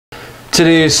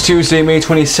Today is Tuesday, May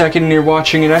 22nd, and you're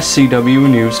watching an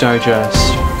SCW News Digest.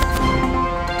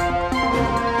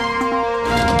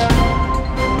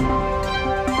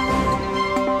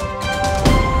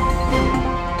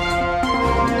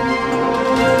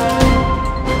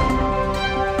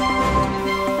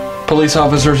 Police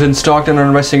officers in Stockton are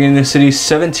investigating the city's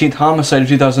 17th homicide of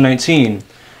 2019.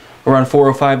 Around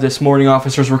 4:05 this morning,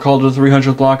 officers were called to the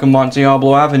 300th block of Mont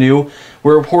Diablo Avenue,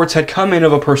 where reports had come in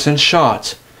of a person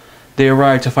shot. They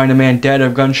arrived to find a man dead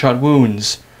of gunshot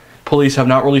wounds. Police have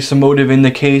not released a motive in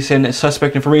the case, and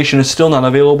suspect information is still not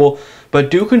available, but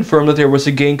do confirm that there was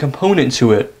a gang component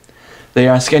to it. They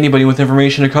ask anybody with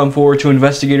information to come forward to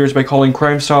investigators by calling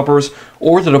Crime Stoppers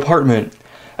or the department.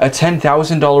 A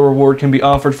 $10,000 reward can be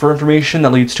offered for information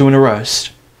that leads to an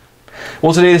arrest.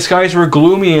 Well, today the skies were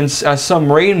gloomy as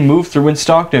some rain moved through in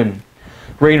Stockton.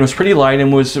 Rain was pretty light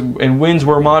and winds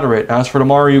were moderate. As for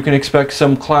tomorrow, you can expect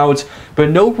some clouds, but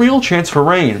no real chance for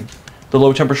rain. The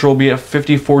low temperature will be at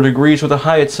 54 degrees with a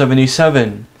high at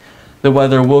 77. The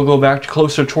weather will go back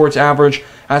closer towards average,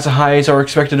 as the highs are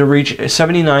expected to reach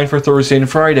 79 for Thursday and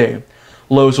Friday.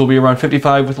 Lows will be around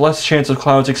 55 with less chance of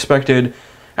clouds expected.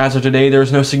 As of today, there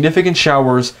is no significant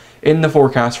showers in the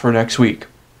forecast for next week.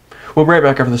 We'll be right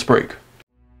back after this break.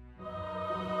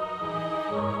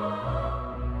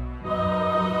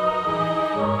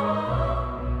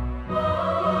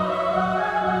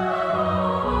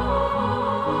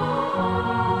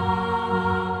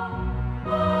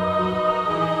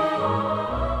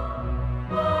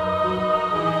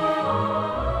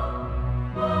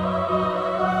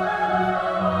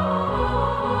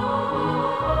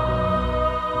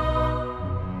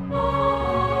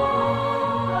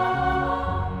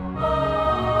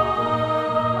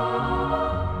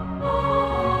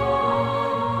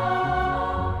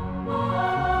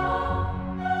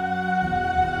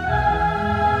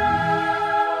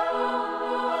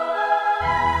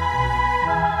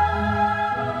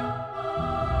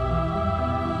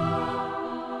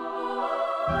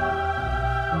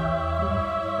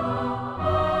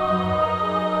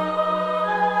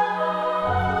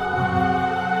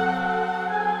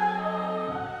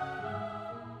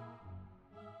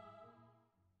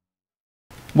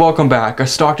 Welcome back. A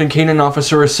Stockton Canine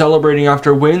officer is celebrating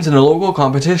after wins in a local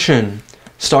competition.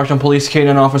 Stockton Police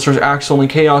Canine officers Axel and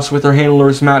Chaos with their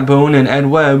handlers Matt Bone and Ed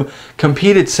Webb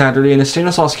competed Saturday in the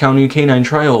Stanislaus County Canine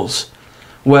Trials.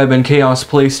 Webb and Chaos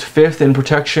placed 5th in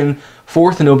protection,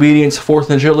 4th in obedience, 4th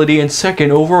in agility, and 2nd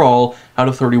overall out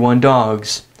of 31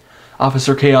 dogs.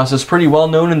 Officer Chaos is pretty well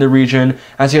known in the region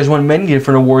as he has won many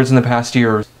different awards in the past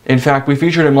years. In fact, we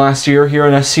featured him last year here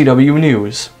on SCW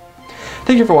News.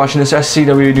 Thank you for watching this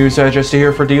SCW News Digest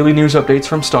here for daily news updates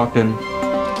from Stockton.